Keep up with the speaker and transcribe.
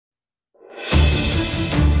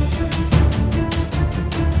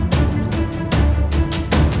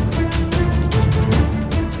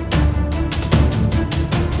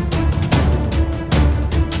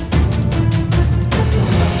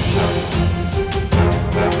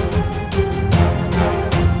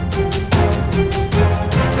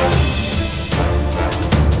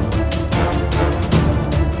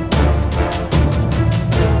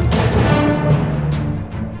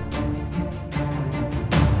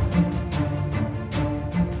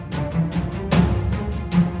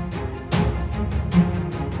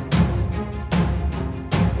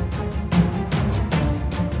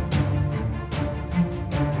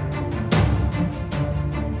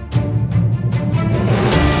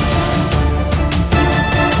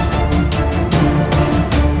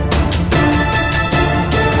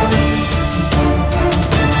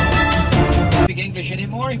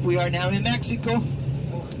Mexico.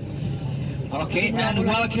 Okay, and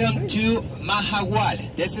welcome to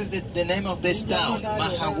Mahahual. This is the name of this town,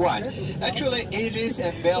 Mahahual. Actually, it is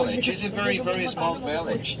a village. It's a very, very small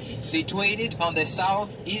village situated on the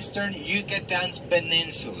southeastern Yucatan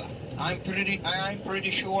Peninsula. I'm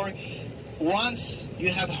pretty sure once you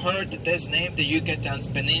have heard this name, the Yucatan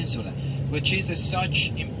Peninsula, which is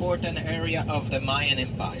such important area of the Mayan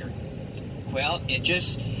Empire. Well, in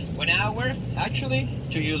just 1 hour, actually,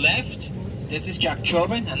 to your left, this is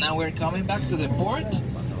Chacchoben, and now we're coming back to the port.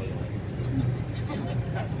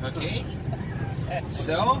 Okay,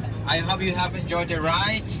 so I hope you have enjoyed the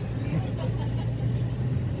ride.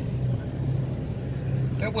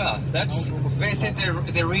 But well, let's visit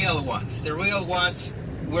the real ones. The real ones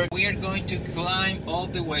where we are going to climb all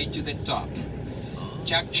the way to the top.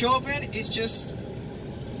 Chacchoben is just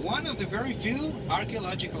one of the very few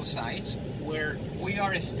archaeological sites where we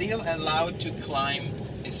are still allowed to climb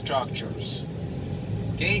structures.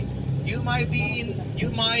 Okay, you might be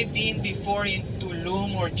before in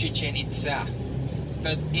Tulum or Chichen Itza,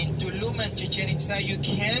 but in Tulum and Chichen Itza you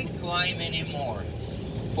can't climb anymore.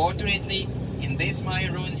 Fortunately, in this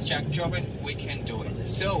Mayan ruins Chacchoben, we can do it.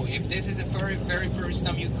 So if this is the very first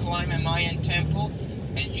time you climb a Mayan temple,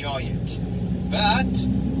 enjoy it. But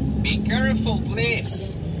be careful,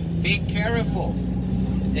 please. Be careful.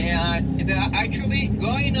 Actually,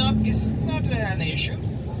 going up is not an issue.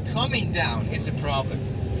 Coming down is a problem.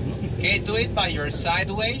 Okay, do it by your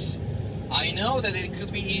sideways. I know that it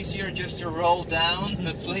could be easier just to roll down,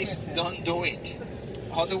 but please don't do it.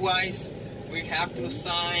 Otherwise, we have to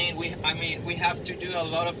sign. We have to do a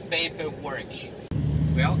lot of paperwork.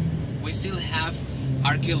 Well, we still have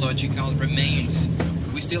archaeological remains.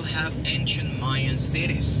 We still have ancient Mayan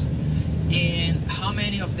cities. And how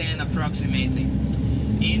many of them approximately?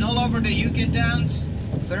 In all over the Yucatans,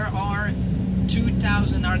 there are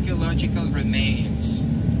 2,000 archaeological remains,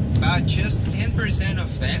 but just 10%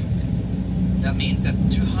 of them, that means that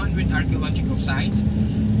 200 archaeological sites,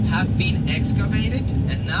 have been excavated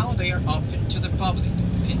and now they are open to the public.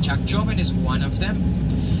 And Chacchoben is one of them.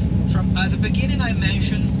 From the beginning I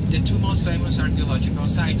mentioned the two most famous archaeological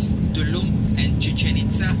sites, Tulum and Chichen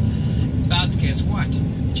Itza, but guess what?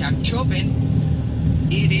 Chacchoben,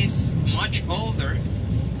 it is much older,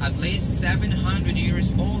 at least 700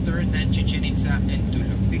 years older than Chichen Itza and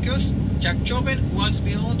Tulum, because Chacchoben was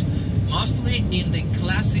built mostly in the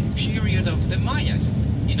classic period of the Mayas.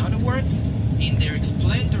 In other words, in their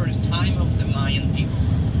splendorous time of the Mayan people.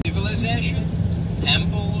 Civilization,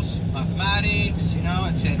 temples, mathematics,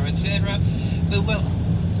 etc., etc. But well,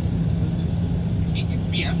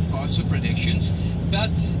 yeah, also predictions.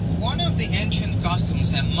 But one of the ancient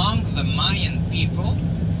customs among the Mayan people,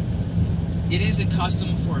 it is a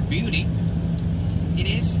custom for beauty. It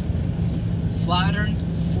is flattened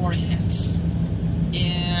foreheads.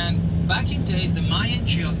 And back in days, the Mayan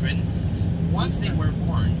children, once they were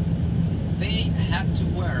born, they had to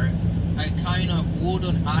wear a kind of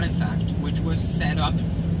wooden artifact which was set up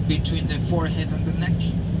between the forehead and the neck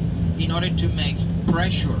in order to make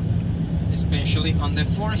pressure, especially on the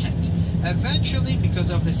forehead. Eventually, because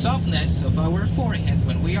of the softness of our forehead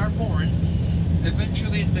when we are born,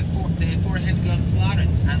 eventually the forehead got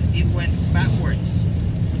flattened and it went backwards.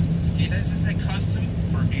 Okay, this is a custom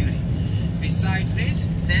for beauty. Besides this,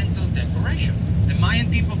 dental decoration. The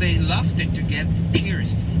Mayan people, they loved it to get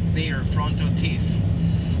pierced their frontal teeth.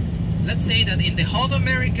 Let's say that in the whole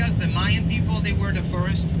Americas, the Mayan people, they were the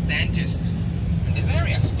first dentists in these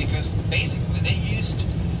areas, because basically they used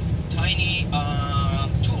tiny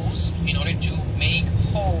tools in order to make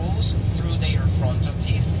holes through their frontal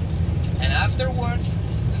teeth. And afterwards,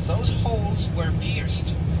 those holes were pierced.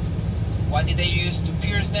 What did they use to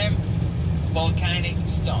pierce them? Volcanic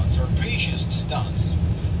stones or precious stones.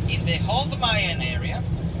 In the whole Mayan area,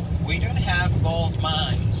 we don't have gold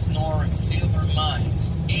mines nor silver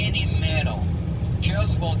mines, any metal,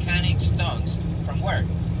 just volcanic stones. From where?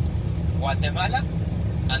 Guatemala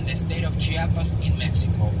and the state of Chiapas in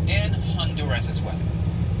Mexico, and Honduras as well.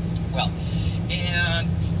 Well,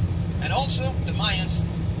 and also the Mayans,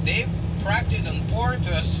 they practice on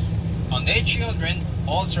purpose on their children,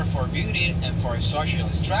 also for beauty and for social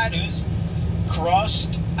status,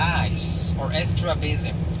 crossed eyes or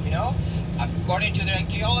strabism. According to the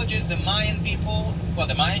archaeologists, the Mayan people, well,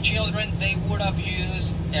 the Mayan children, they would have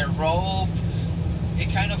used a rope, a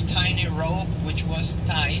kind of tiny rope which was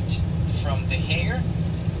tied from the hair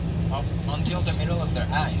up until the middle of their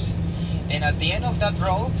eyes. And at the end of that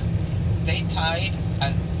rope, they tied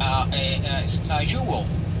a jewel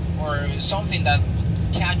or something that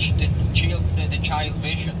catch the child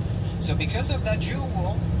vision. So because of that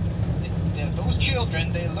jewel, those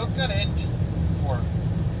children, they look at it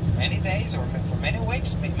many days or for many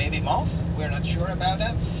weeks, maybe months. We're not sure about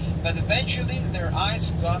that. But eventually their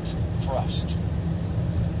eyes got crossed.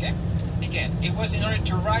 Okay? Again, it was in order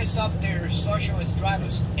to rise up their social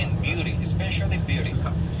status in beauty, especially beauty.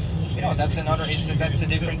 You know, that's a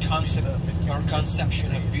different concept or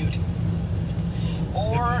conception of beauty.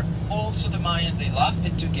 Or also the Mayans, they loved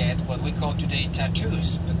to get what we call today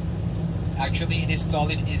tattoos. But actually it is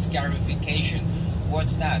called scarification.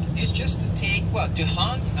 What's that? It's just to take, to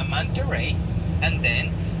hunt a manta ray and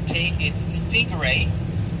then take its stingray,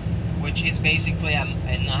 which is basically a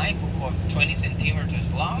knife of 20 centimeters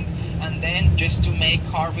long, and then just to make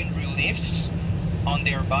carving reliefs on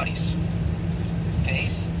their bodies,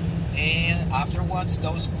 face, and afterwards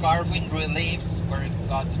those carving reliefs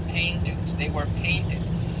got painted. They were painted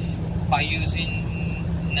by using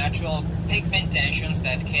natural pigmentations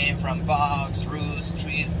that came from bugs, roots,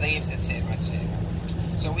 trees, leaves, etc., etc.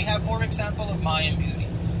 So we have 4 examples of Mayan beauty.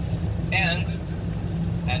 And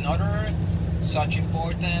another such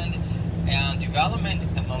important development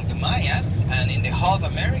among the Mayas and in the whole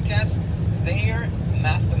Americas, their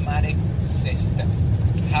mathematic system.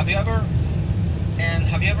 Have you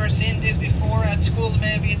ever seen this before at school?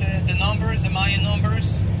 Maybe the numbers, the Mayan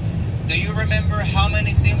numbers. Do you remember how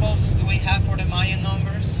many symbols do we have for the Mayan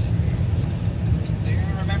numbers? Do you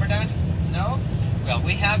remember that? No? Well,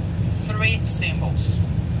 we have 3 symbols.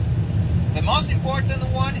 The most important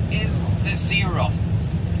one is the 0.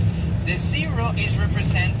 The 0 is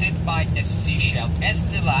represented by a seashell, a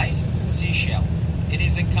stylized seashell. It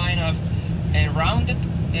is a kind of a rounded,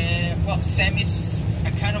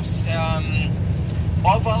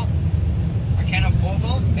 oval,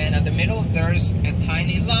 and at the middle there's a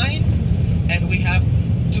tiny line, and we have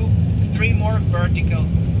 3 more vertical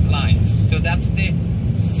lines. So that's the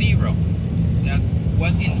 0 that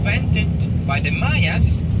was invented by the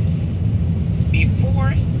Mayas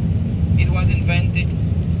before it was invented.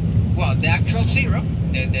 Well, the actual 0,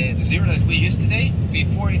 the 0 that we use today,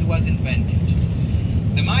 before it was invented.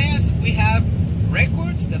 The Mayas, we have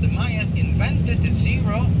records that the Mayas invented the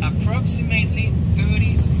 0 approximately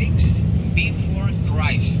 36 before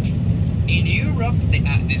Christ. In Europe,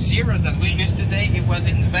 the 0 that we use today, it was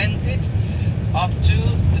invented up to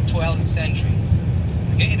the 12th century.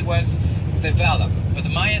 Okay, it was developed, but the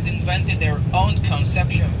Mayas invented their own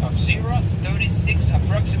conception of 0,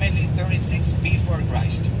 approximately 36 before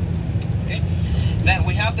Christ. Okay, then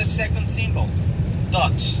we have the second symbol,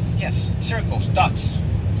 dots. Yes, circles, dots.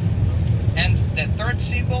 And the third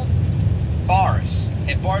symbol, bars,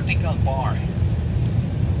 a vertical bar.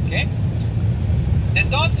 Okay, the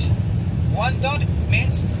dot, 1 dot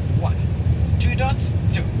means 1, 2 dots,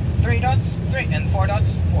 2, 3 dots, 3, and 4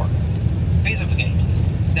 dots, 4. Piece of cake.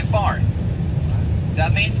 The bar,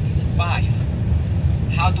 that means 5.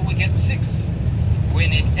 How do we get 6? We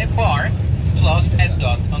need a bar plus a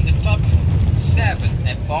dot on the top. 7,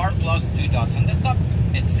 a bar plus 2 dots on the top,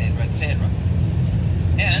 etc., etc.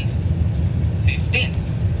 And 15,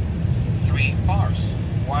 3 bars,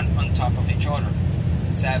 1 on top of each other.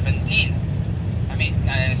 16,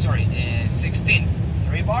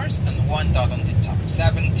 3 bars and 1 dot on the top.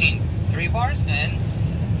 17, 3 bars and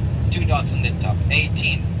 2 dots on the top.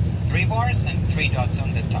 18, 3 bars and 3 dots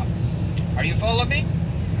on the top. Are you following me?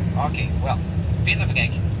 Okay, well, piece of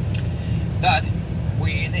cake. But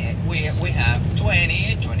we have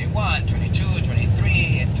 20, 21, 22,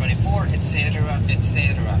 23, 24, etc.,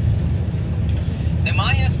 etc. The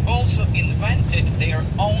Mayas also invented their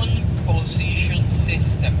own position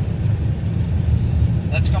system.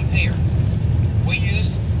 Let's compare. We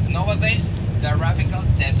use nowadays the Arabical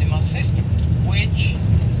decimal system, which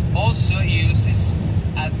also uses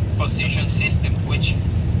a position system which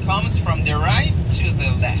comes from the right to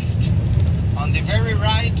the left. On the very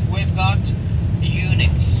right we've got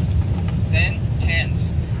units, then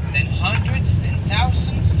tens, then hundreds, then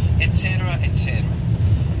thousands, etc., etc.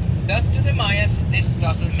 But to the Mayas this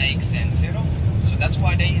doesn't make sense at all. So that's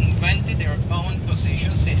why they invented their own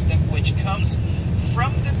position system, which comes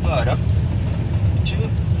from the bottom to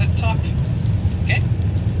the top. Okay?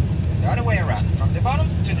 The other way around, from the bottom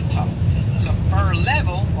to the top. So per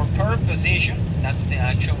level or per position, that's the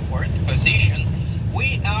actual word, position,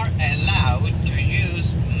 we are allowed to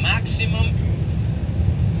use maximum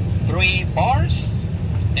 3 bars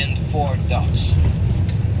and 4 dots.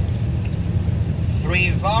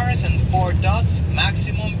 3 bars and 4 dots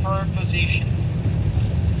maximum per position.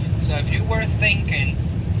 So if you were thinking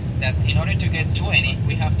that in order to get 20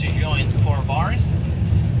 we have to join 4 bars,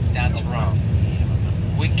 that's wrong.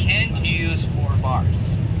 We can't use 4 bars.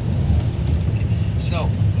 So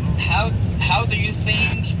how do you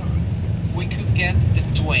think we could get the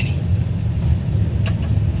 20?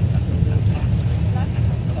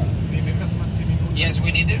 Yes,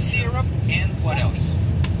 we need the syrup and what else?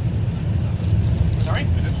 Sorry?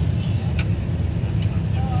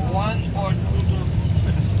 One or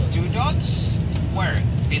two dots? Where?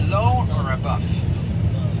 Below or above?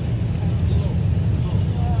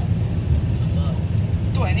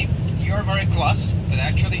 20. You're very close, but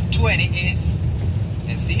actually 20 is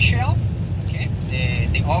the seashell, okay,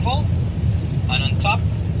 the oval, and on top,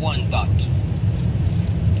 one dot.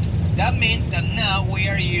 That means that now we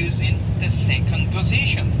are using the second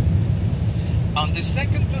position. On the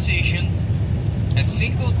second position, a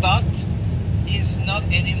single dot is not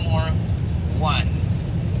anymore 1.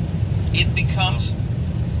 It becomes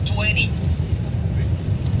 20.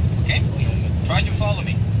 Okay? Try to follow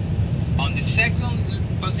me. On the second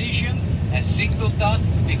position, a single dot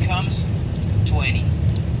becomes 20.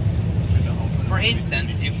 For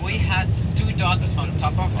instance, if we had 2 dots on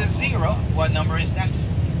top of the 0, what number is that?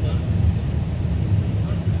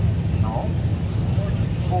 No.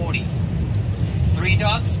 40. 3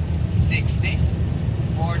 dots, 60.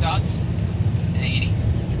 4 dots, 80.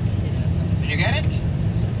 Did you get it?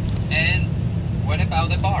 And what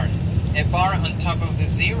about a bar? A bar on top of the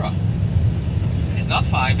 0. It's not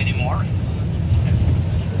 5 anymore.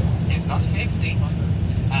 It's not 50.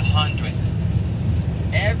 100.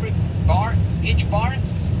 Every bar, each bar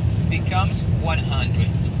becomes 100.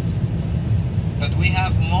 But we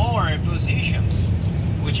have more positions,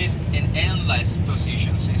 which is an endless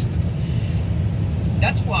position system.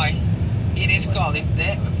 That's why it is called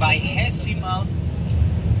the vigesimal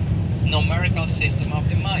numerical system of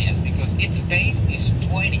the Mayans, because its base is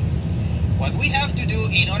 20. What we have to do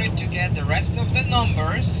in order to get the rest of the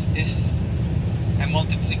numbers is a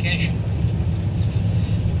multiplication.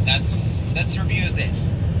 Let's review this.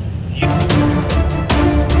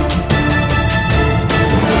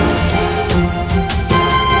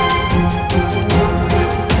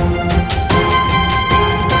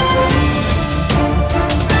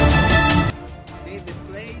 The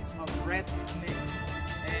place of red mix,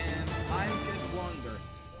 and I just wonder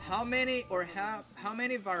how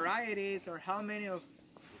many varieties or how many of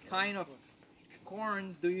kind of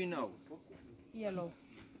corn do you know? Yellow.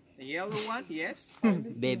 The yellow one, yes.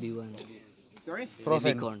 Baby one. Sorry?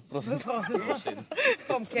 Baby corn. So the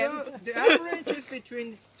average is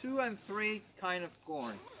between 2 and 3 kind of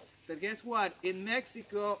corn. But guess what? In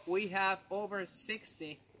Mexico we have over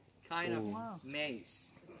 60 kind of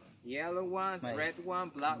maize. Yellow ones, red one,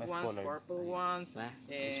 black ones, purple ones,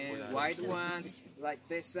 and white ones, like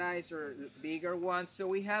this size or bigger ones. So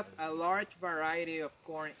we have a large variety of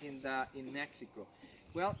corn in Mexico.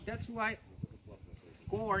 Well, that's why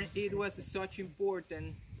corn, it was such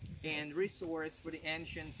important and resource for the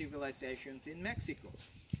ancient civilizations in Mexico.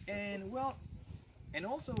 And well, and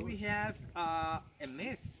also we have a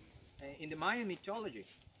myth in the Mayan mythology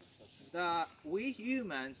that we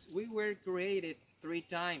humans, we were created 3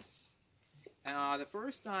 times. The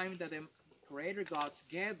first time that the creator gods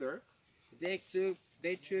gathered, they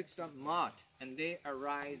took some mud and they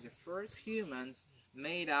arise the first humans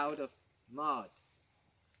made out of mud.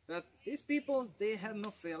 But these people, they had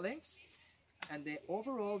no feelings, and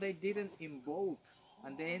overall they didn't invoke,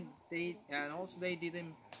 and then they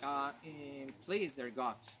didn't please their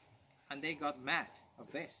gods, and they got mad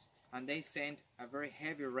of this, and they sent a very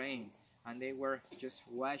heavy rain, and they were just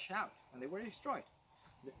washed out, and they were destroyed.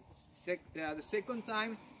 The second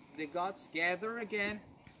time, the gods gathered again,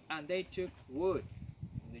 and they took wood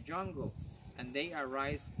in the jungle, and they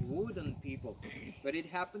arise wooden people, but it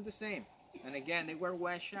happened the same. And again, they were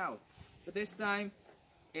washed out. But this time,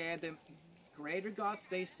 the creator gods,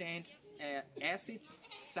 they sent acid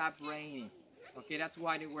sap raining. Okay, that's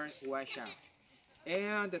why they were washed out.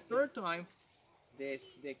 And the third time, the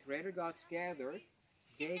creator gods gathered,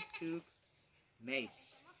 they took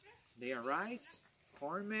maize. They arise,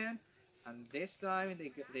 corn man, and this time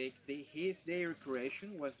their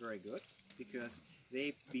creation was very good, because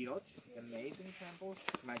they built amazing temples,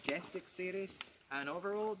 majestic cities, and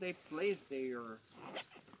overall they pleased their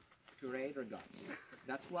creator gods.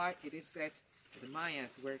 That's why it is said the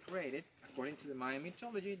Mayans were created, according to the Mayan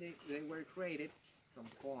mythology, they were created from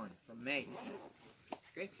corn, from maize.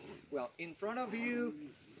 Okay? Well, in front of you,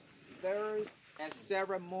 there's a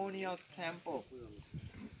ceremonial temple.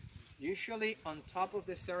 Usually on top of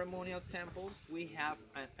the ceremonial temples, we have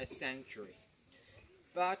a sanctuary.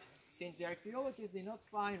 But since the archaeologists did not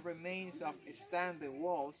find remains of standing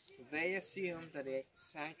walls, they assumed that a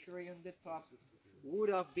sanctuary on the top would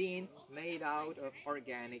have been made out of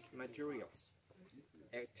organic materials.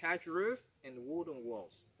 A thatched roof and wooden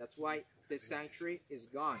walls. That's why the sanctuary is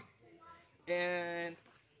gone. And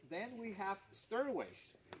then we have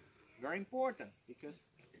stairways. Very important, because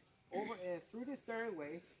through the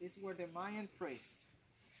stairways is where the Mayan priests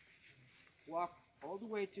walk all the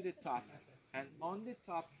way to the top, and on the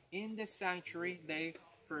top in the sanctuary they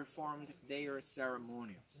performed their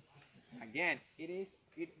ceremonials. Again,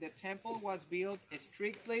 the temple was built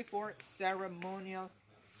strictly for ceremonial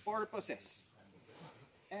purposes,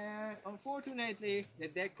 and unfortunately the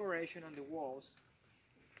decoration on the walls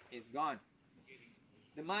is gone.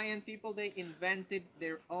 The Mayan people, they invented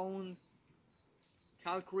their own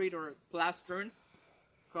concrete or plastron,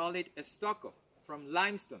 call it stucco, from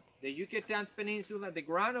limestone. The Yucatan Peninsula, the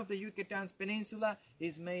ground of the Yucatan Peninsula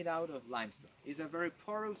is made out of limestone. It's a very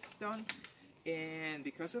porous stone, and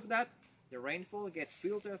because of that, the rainfall gets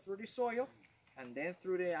filtered through the soil and then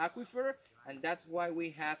through the aquifer, and that's why we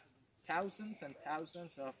have thousands and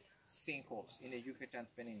thousands of sinkholes in the Yucatan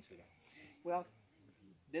Peninsula. Well,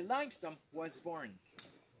 the limestone was burned,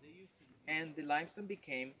 and the limestone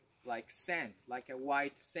became like sand, like a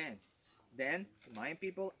white sand. Then the Mayan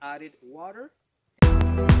people added water.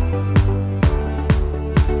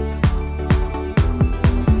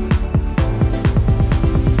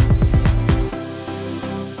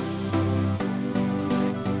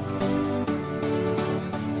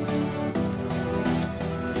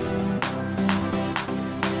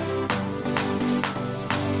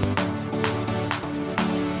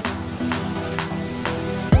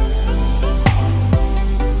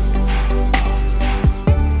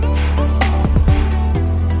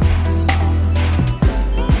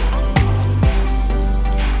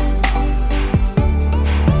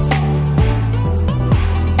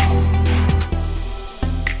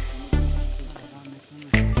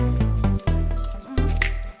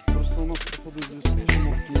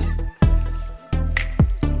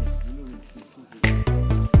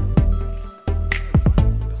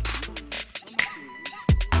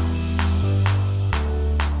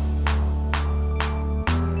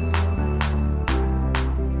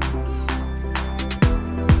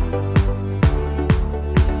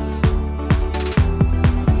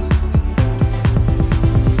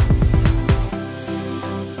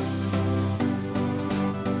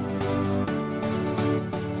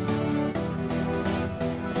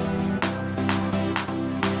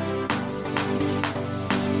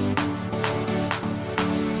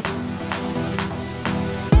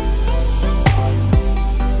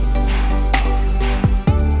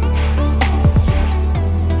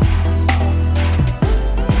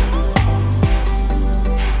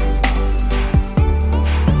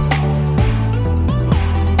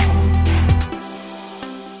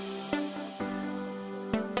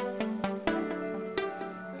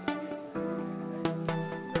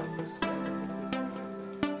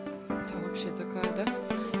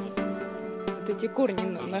 Эти корни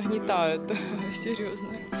нагнетают,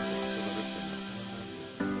 серьезно.